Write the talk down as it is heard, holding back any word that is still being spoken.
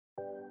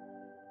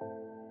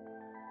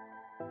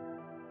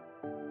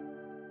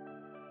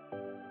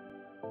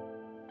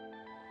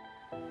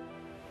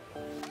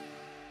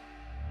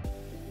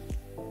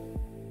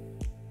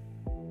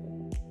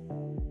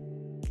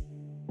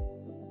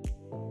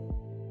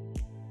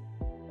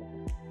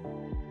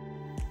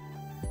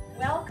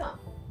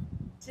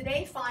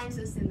Today finds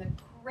us in the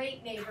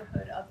great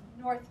neighborhood of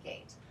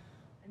Northgate,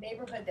 a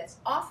neighborhood that's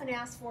often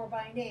asked for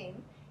by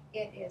name.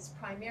 It is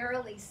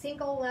primarily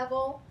single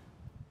level,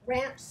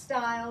 ranch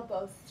style,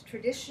 both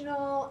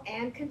traditional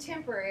and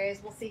contemporary,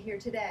 as we'll see here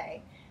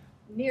today.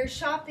 Near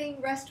shopping,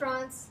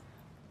 restaurants,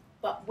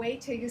 but wait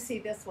till you see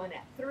this one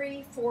at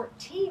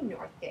 314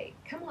 Northgate.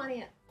 Come on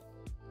in.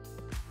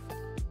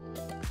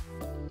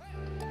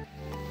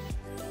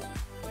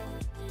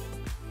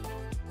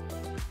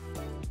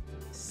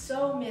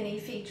 So many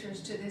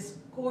features to this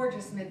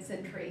gorgeous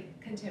mid-century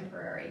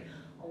contemporary.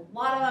 A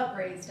lot of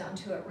upgrades done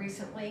to it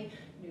recently.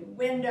 New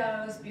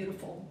windows,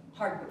 beautiful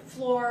hardwood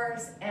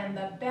floors, and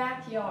the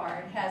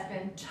backyard has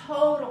been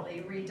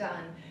totally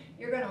redone.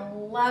 You're going to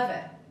love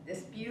it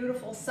this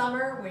beautiful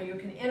summer where you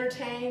can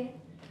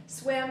entertain,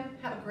 swim,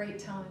 have a great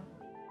time.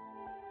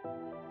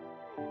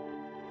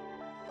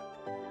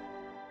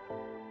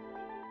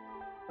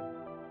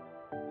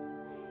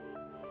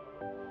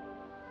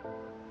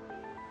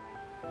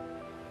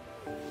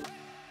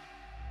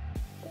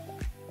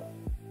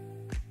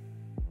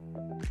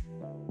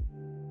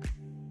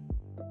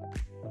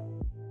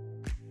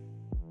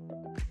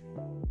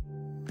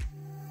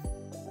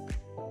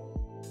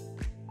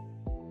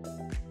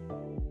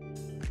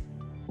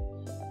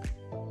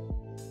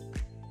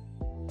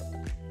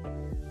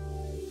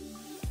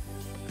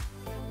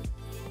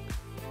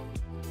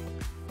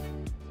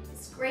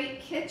 Great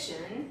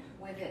kitchen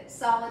with its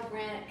solid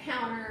granite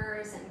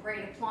counters and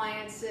great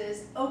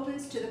appliances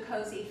opens to the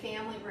cozy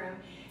family room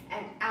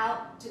and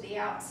out to the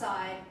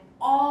outside,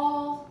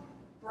 all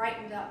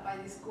brightened up by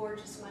these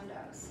gorgeous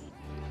windows.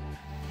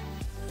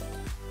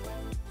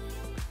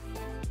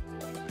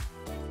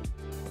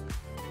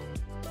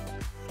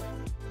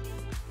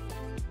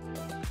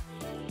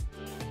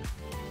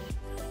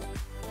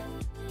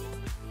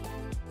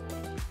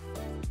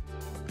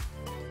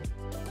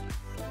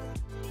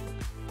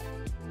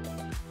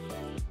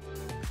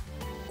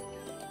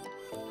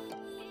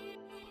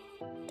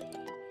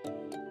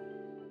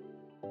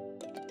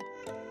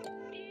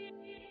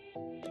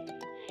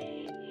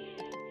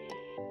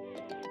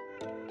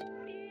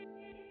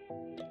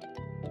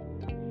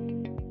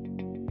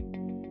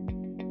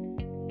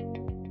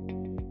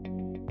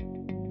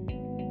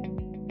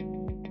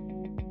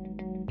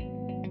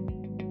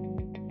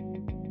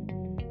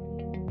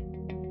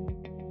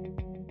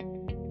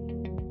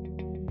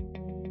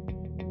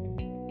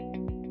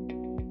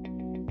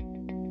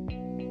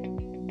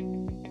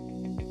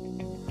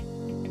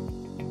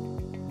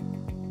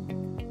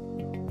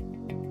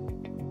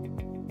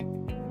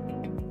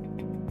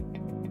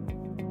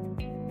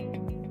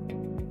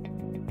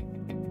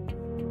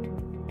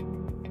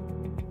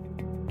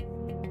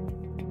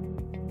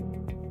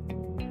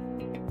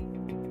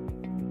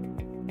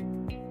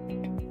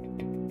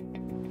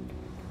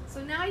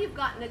 So now you've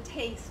gotten a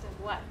taste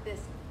of what this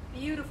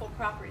beautiful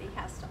property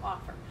has to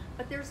offer,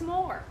 but there's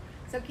more.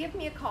 So give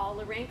me a call,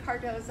 Lorraine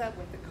Cardoza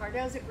with the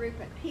Cardoza Group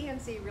at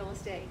PMZ Real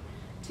Estate,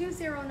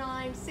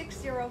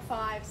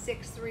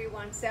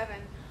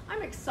 209-605-6317.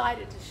 I'm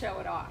excited to show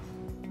it off.